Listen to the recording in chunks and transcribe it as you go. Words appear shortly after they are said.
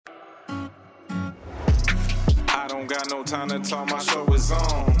don't got no time to talk, my show is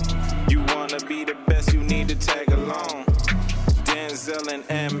on. You wanna be the best, you need to tag along. Denzel and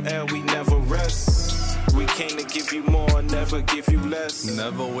ML, we never rest. We came to give you more, never give you less.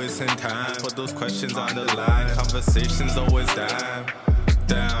 Never wasting time, put those questions on the line. Conversations always downtime.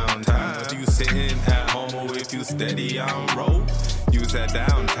 Whether you sitting at home or if you steady on road, use that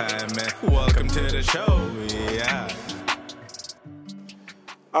downtime, man. Welcome to the show, yeah.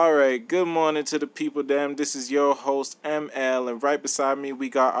 All right, good morning to the people, damn. This is your host, ML, and right beside me, we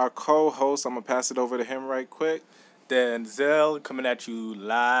got our co-host. I'm going to pass it over to him right quick. Denzel, coming at you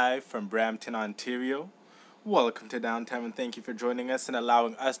live from Brampton, Ontario. Welcome to Downtime, and thank you for joining us and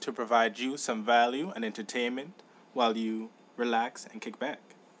allowing us to provide you some value and entertainment while you relax and kick back.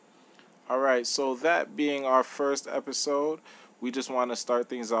 All right, so that being our first episode, we just want to start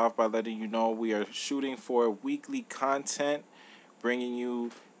things off by letting you know we are shooting for weekly content, bringing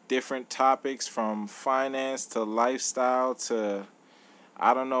you different topics from finance to lifestyle to,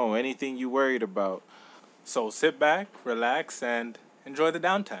 I don't know, anything you worried about. So sit back, relax, and enjoy the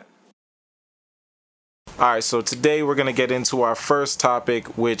downtime. All right, so today we're going to get into our first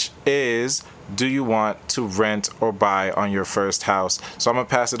topic, which is, do you want to rent or buy on your first house? So I'm going to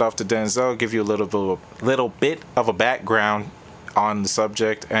pass it off to Denzel, give you a little bit of a background on the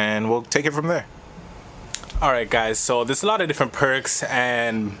subject, and we'll take it from there. All right, guys, so there's a lot of different perks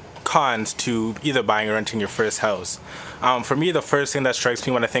and cons to either buying or renting your first house. For me, the first thing that strikes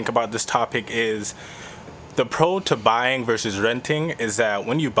me when I think about this topic is the pro to buying versus renting is that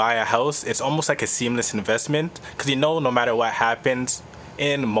when you buy a house, it's almost like a seamless investment because you know no matter what happens,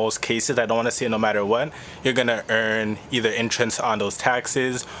 in most cases, I don't want to say no matter what, you're going to earn either interest on those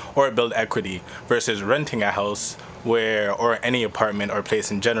taxes or build equity versus renting a house or any apartment or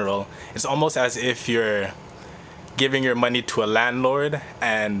place in general. It's almost as if you're giving your money to a landlord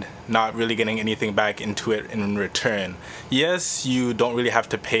and not really getting anything back into it in return. Yes, you don't really have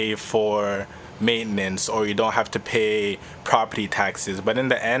to pay for maintenance or you don't have to pay property taxes, but in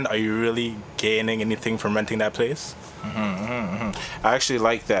the end, are you really gaining anything from renting that place? I actually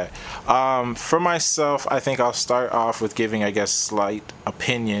like that. For myself, I think I'll start off with giving, I guess, slight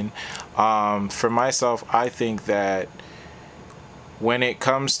opinion. For myself, I think that when it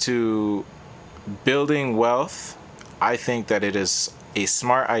comes to building wealth, I think that it is a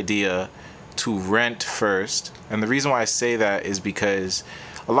smart idea to rent first. And the reason why I say that is because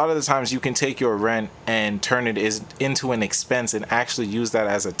a lot of the times you can take your rent and turn it into an expense and actually use that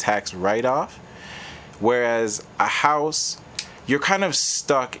as a tax write-off. Whereas a house, you're kind of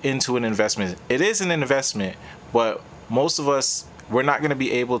stuck into an investment. It is an investment, but most of us, we're not going to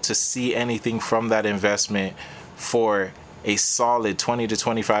be able to see anything from that investment for a solid 20 to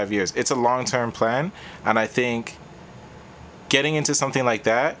 25 years. It's a long-term plan, and I think getting into something like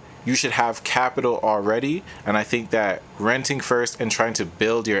that, you should have capital already, and I think that renting first and trying to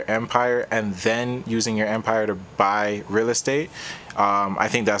build your empire and then using your empire to buy real estate, I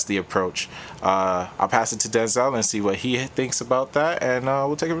think that's the approach. I'll pass it to Denzel and see what he thinks about that, and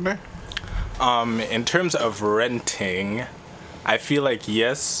we'll take it from there. In terms of renting, I feel like,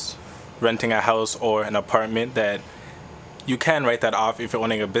 yes, renting a house or an apartment, that you can write that off if you're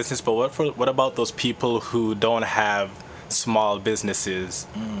owning a business, but what about those people who don't have small businesses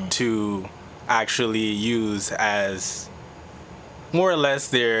to actually use as more or less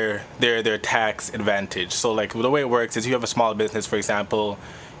their tax advantage? So like the way it works is you have a small business, for example,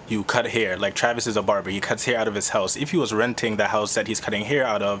 you cut hair. Like Travis is a barber, he cuts hair out of his house. If he was renting the house that he's cutting hair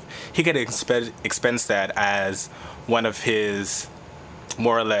out of, he could expense that as one of his,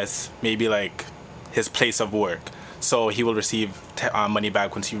 more or less, maybe like his place of work. So he will receive money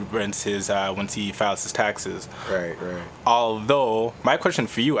back once he once he files his taxes. Right. Although, my question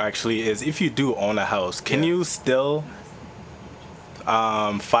for you actually is, if you do own a house, can you still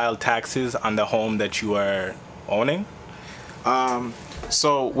file taxes on the home that you are owning?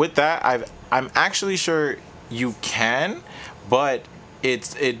 So with that, I'm actually sure you can, but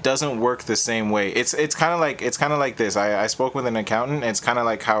it doesn't work the same way. It's kind of like this. I spoke with an accountant. It's kind of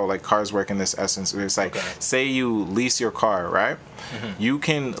like how like cars work in this essence. It's like, say you lease your car, right? Mm-hmm. You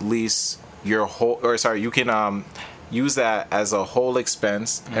can lease your you can use that as a whole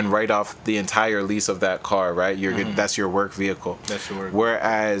expense and write off the entire lease of that car, right? That's your work vehicle. That's your work.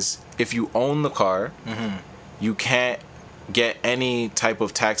 Whereas if you own the car, you can't get any type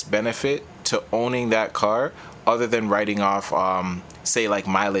of tax benefit to owning that car other than writing off say like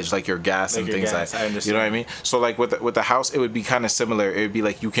mileage, like your gas and things like that. You know what I mean? So like with the house, it would be kind of similar. It would be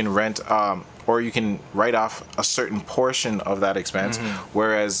like you can rent or you can write off a certain portion of that expense.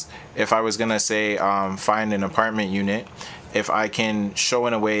 Whereas if I was gonna say find an apartment unit if I can show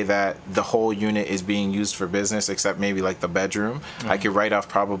in a way that the whole unit is being used for business, except maybe like the bedroom, I could write off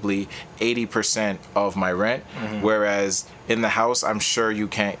probably 80% of my rent. Whereas in the house, I'm sure you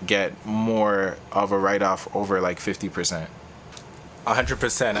can't get more of a write-off over like 50%.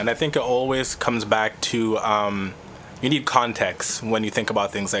 100%. And I think it always comes back to you need context when you think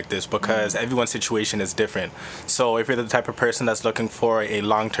about things like this, because everyone's situation is different. So if you're the type of person that's looking for a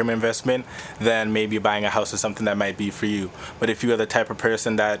long-term investment, then maybe buying a house is something that might be for you. But if you are the type of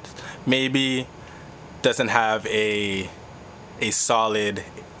person that maybe doesn't have a solid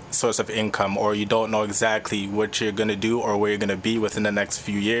source of income, or you don't know exactly what you're going to do or where you're going to be within the next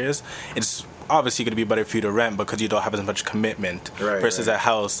few years, it's obviously going to be better for you to rent because you don't have as much commitment versus a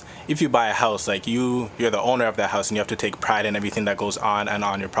house. If you buy a house, like you're the owner of that house and you have to take pride in everything that goes on and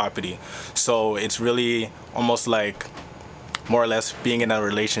on your property. So it's really almost like more or less being in a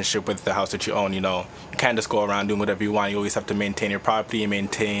relationship with the house that you own. You know, you can't just go around doing whatever you want. You always have to maintain your property,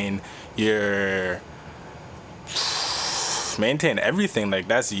 maintain everything. Like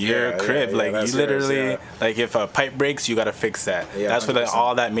that's your crib. Like you literally like if a pipe breaks, you gotta fix that. That's where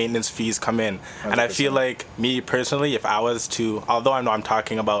all that maintenance fees come in. 100%. And I feel like me personally, if I was to, although I know I'm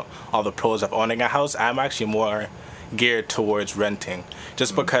talking about all the pros of owning a house, I'm actually more geared towards renting,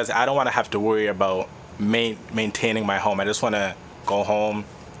 just because I don't want to have to worry about maintaining my home. I just want to go home,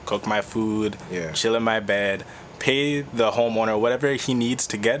 cook my food, chill in my bed, pay the homeowner whatever he needs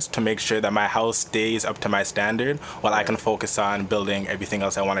to get to make sure that my house stays up to my standard, while I can focus on building everything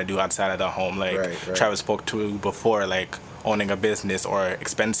else I want to do outside of the home. Like Travis spoke to before, like owning a business or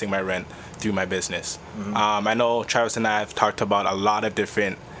expensing my rent through my business. I know Travis and I have talked about a lot of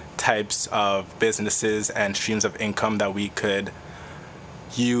different types of businesses and streams of income that we could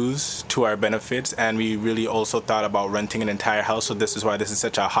use to our benefits, and we really also thought about renting an entire house. So this is why this is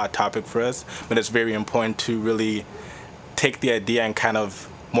such a hot topic for us. But it's very important to really take the idea and kind of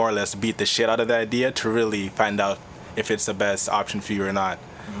more or less beat the shit out of the idea to really find out if it's the best option for you or not.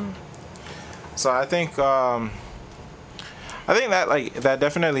 So I think that that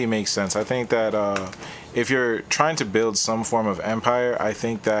definitely makes sense. I think that if you're trying to build some form of empire, I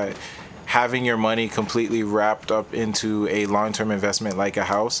think that having your money completely wrapped up into a long-term investment like a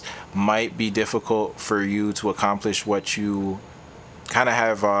house might be difficult for you to accomplish what you kind of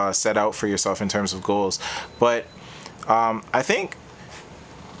have set out for yourself in terms of goals. But I think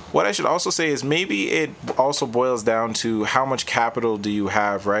what I should also say is maybe it also boils down to how much capital do you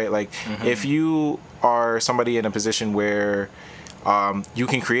have, right? Like if you are somebody in a position where you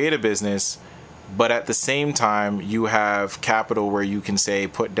can create a business, but at the same time you have capital where you can say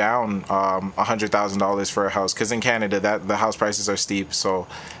put down $100,000 for a house, because in Canada that the house prices are steep, so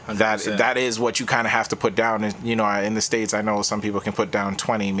 100%. that is what you kind of have to put down. And, you know, in the States I know some people can put down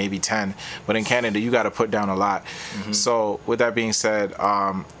 20, maybe 10, but in Canada you got to put down a lot. So with that being said,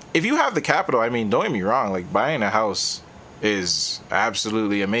 if you have the capital, I mean, don't get me wrong, like buying a house is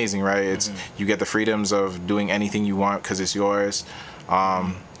absolutely amazing, right? It's you get the freedoms of doing anything you want because it's yours.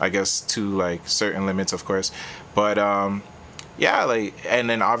 I guess to like certain limits, of course, but like, and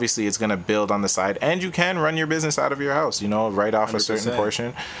then obviously it's gonna build on the side, and you can run your business out of your house, you know, write off 100%. A certain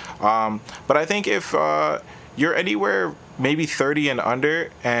portion. But I think if you're anywhere maybe 30 and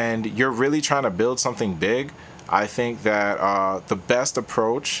under, and you're really trying to build something big, I think that the best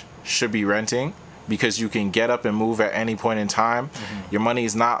approach should be renting, because you can get up and move at any point in time. Your money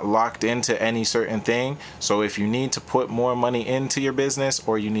is not locked into any certain thing. So if you need to put more money into your business,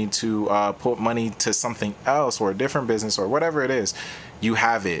 or you need to put money to something else or a different business or whatever it is, you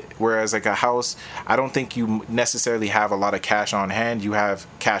have it. Whereas like a house, I don't think you necessarily have a lot of cash on hand. You have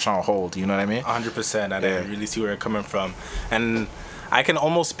cash on hold. You know what I mean? 100%. I really see where you're coming from. And I can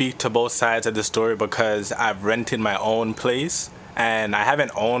almost speak to both sides of the story, because I've rented my own place. And I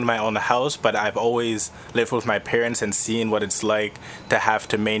haven't owned my own house, but I've always lived with my parents and seen what it's like to have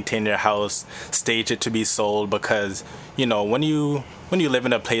to maintain your house, stage it to be sold, because, you know, when you live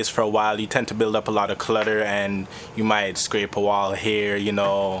in a place for a while, you tend to build up a lot of clutter, and you might scrape a wall here, you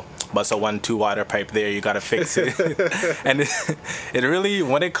know, bust a 1-2 water pipe there, you gotta fix it. And it really,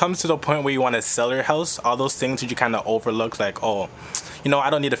 when it comes to the point where you want to sell your house, all those things that you kind of overlook, like, oh, you know,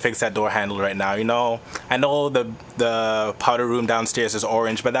 I don't need to fix that door handle right now. You know, I know the powder room downstairs is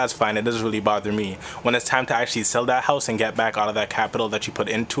orange, but that's fine. It doesn't really bother me. When it's time to actually sell that house and get back all of that capital that you put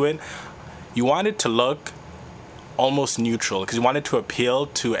into it, you want it to look almost neutral, because you want it to appeal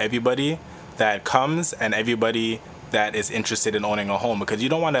to everybody that comes and everybody that is interested in owning a home, because you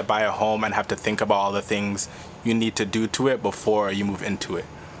don't want to buy a home and have to think about all the things you need to do to it before you move into it.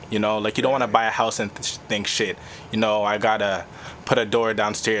 You know, like you don't want to buy a house and think, shit, you know, I gotta put a door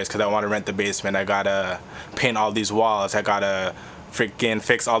downstairs because I want to rent the basement. I gotta paint all these walls. I gotta freaking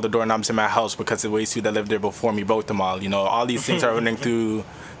fix all the doorknobs in my house because the waste that lived there before me broke them all. You know, all these things are running through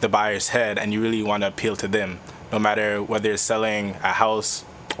the buyer's head, and you really want to appeal to them. No matter whether you're selling a house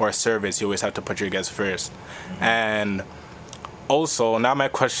or a service, you always have to put your guests first. And also, now my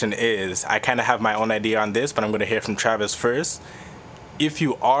question is, I kind of have my own idea on this, but I'm going to hear from Travis first. If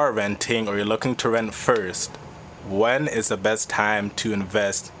you are renting or you're looking to rent first, when is the best time to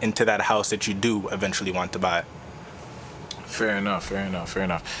invest into that house that you do eventually want to buy? Fair enough.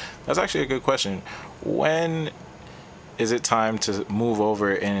 That's actually a good question. When is it time to move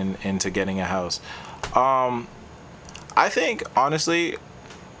over into getting a house? I think, honestly,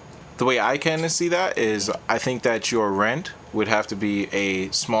 the way I kind of see that is I think that your rent would have to be a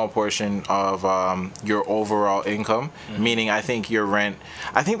small portion of your overall income. Meaning, I think your rent.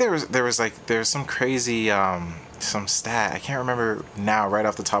 I think there's some crazy some stat I can't remember now right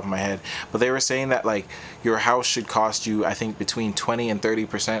off the top of my head, but they were saying that like your house should cost you, I think, between 20 and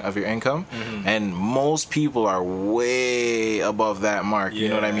 30% of your income, and most people are way above that mark. You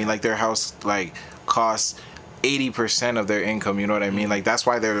know what I mean? Like their house like costs 80% of their income, you know what I mean? Like that's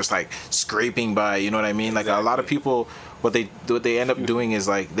why they're just like scraping by, you know what I mean? Like a lot of people, what they end up doing is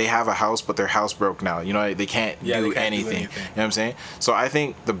like they have a house, but their house broke now, you know, they can't do anything. You know what I'm saying? So I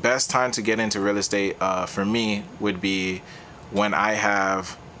think the best time to get into real estate for me would be when I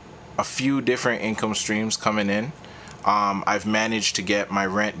have a few different income streams coming in. I've managed to get my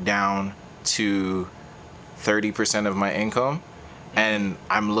rent down to 30% of my income, and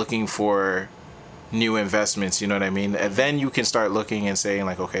I'm looking for new investments, you know what I mean? And then you can start looking and saying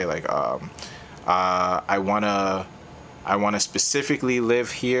like, okay, like I wanna specifically live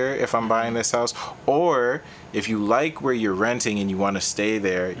here if I'm buying this house, or if you like where you're renting and you want to stay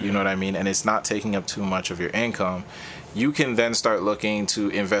there, you know what I mean, and it's not taking up too much of your income, you can then start looking to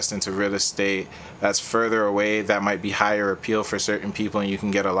invest into real estate that's further away, that might be higher appeal for certain people, and you can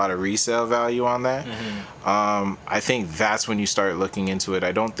get a lot of resale value on that. I think that's when you start looking into it.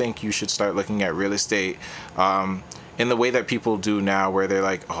 I don't think you should start looking at real estate in the way that people do now, where they're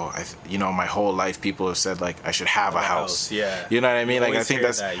like, oh, my whole life people have said like I should have a house. Yeah, you know what I mean? Like I think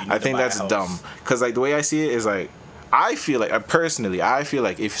that's dumb, because like the way I see it is like I feel like I feel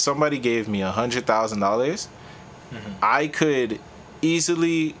like if somebody gave me $100,000, I could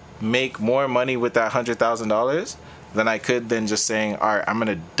easily make more money with that $100,000 than I could then just saying, all right, I'm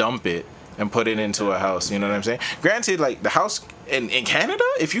gonna dump it and put it into a house. You know what I'm saying? Granted, like the house in Canada,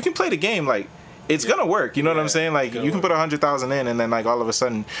 if you can play the game, like it's gonna work. You know what I'm saying? Like you can put $100,000 in, and then like all of a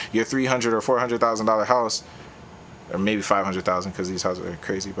sudden your $300,000 or $400,000 house, or maybe 500,000 because these houses are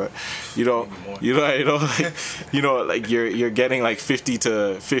crazy, but like you're getting like 50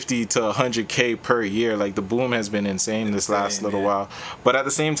 to 100K per year. Like the boom has been insane this last little while, but at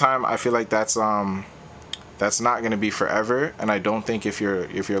the same time, I feel like that's not going to be forever. And I don't think if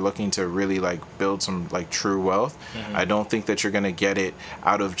you're looking to really like build some like true wealth, I don't think that you're going to get it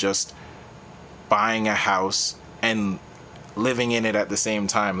out of just buying a house and living in it at the same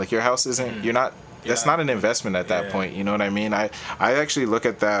time. Like your house isn't, that's not an investment at that point. You know what I mean? I actually look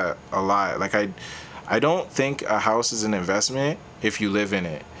at that a lot. Like I don't think a house is an investment if you live in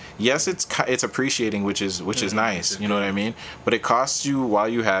it. Yes, it's appreciating, which is nice. You know what I mean? But it costs you while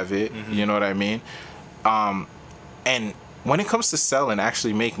you have it. You know what I mean? And when it comes to sell and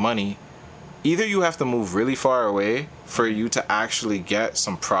actually make money, either you have to move really far away for you to actually get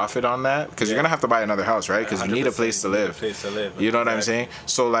some profit on that, because you're gonna have to buy another house, right? Because you need a place to live. You know what I'm saying?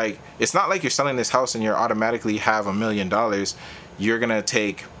 So like, it's not like you're selling this house and you're automatically have $1 million. You're gonna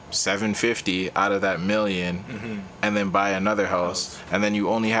take $750 out of that $1 million and then buy another house, and then you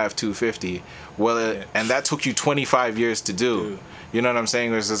only have $250. Well, and that took you 25 years to do. You know what I'm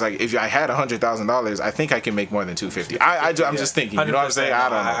saying? It's just like, if I had $100,000, I think I can make more than $250. I'm just thinking. You know what I'm saying? I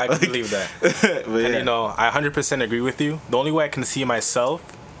don't know. I can believe that. And you know, I 100% agree with you. The only way I can see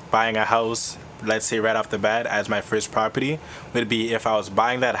myself buying a house, let's say right off the bat, as my first property, would be if I was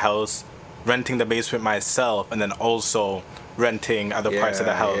buying that house, renting the basement myself, and then also renting other parts of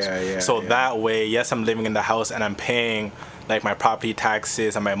the house. That way, yes, I'm living in the house and I'm paying like my property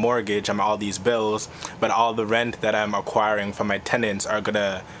taxes and my mortgage and all these bills, but all the rent that I'm acquiring from my tenants are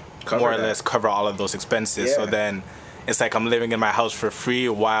gonna more or less cover all of those expenses. So then it's like I'm living in my house for free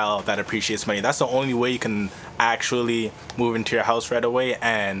while that appreciates money. That's the only way you can actually move into your house right away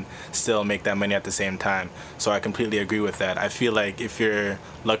and still make that money at the same time. So I completely agree with that. I feel like if you're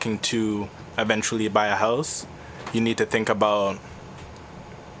looking to eventually buy a house, you need to think about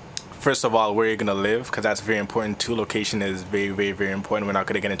first of all, where you're gonna live, because that's very important too. Location is very, very, very important. We're not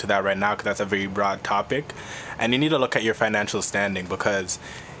gonna get into that right now because that's a very broad topic, and you need to look at your financial standing, because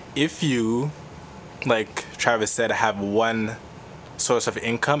if you, like Travis said, have one source of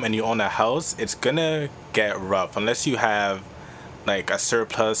income and you own a house, it's gonna get rough unless you have like a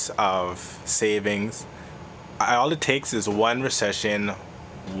surplus of savings. All it takes is one recession,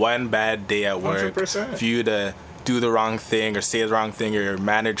 one bad day at work 100%. for you to do the wrong thing or say the wrong thing, or your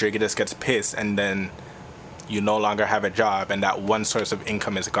manager just gets pissed, and then you no longer have a job, and that one source of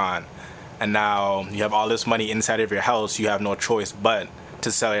income is gone. And now you have all this money inside of your house, you have no choice but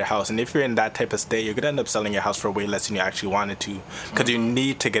to sell your house. And if you're in that type of state, you're gonna end up selling your house for way less than you actually wanted to, because you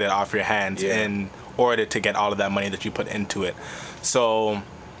need to get it off your hands in order to get all of that money that you put into it. So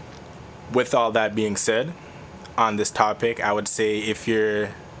with all that being said, on this topic, I would say if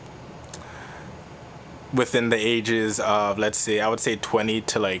you're within the ages of, let's say, I would say 20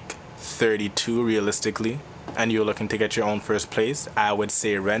 to like 32 realistically, and you're looking to get your own first place, I would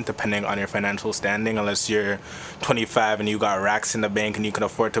say rent, depending on your financial standing. Unless you're 25 and you got racks in the bank and you can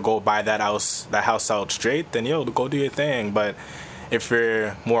afford to go buy that house out straight, then go do your thing. But if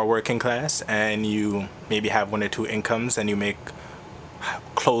you're more working class and you maybe have one or two incomes and you make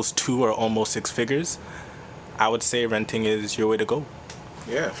close to or almost six figures, I would say renting is your way to go.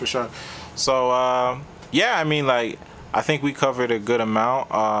 Yeah, for sure. So, I mean, like, I think we covered a good amount.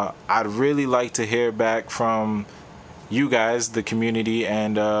 I'd really like to hear back from you guys, the community,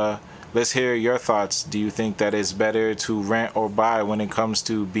 and let's hear your thoughts. Do you think that it's better to rent or buy when it comes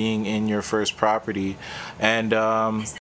to being in your first property? And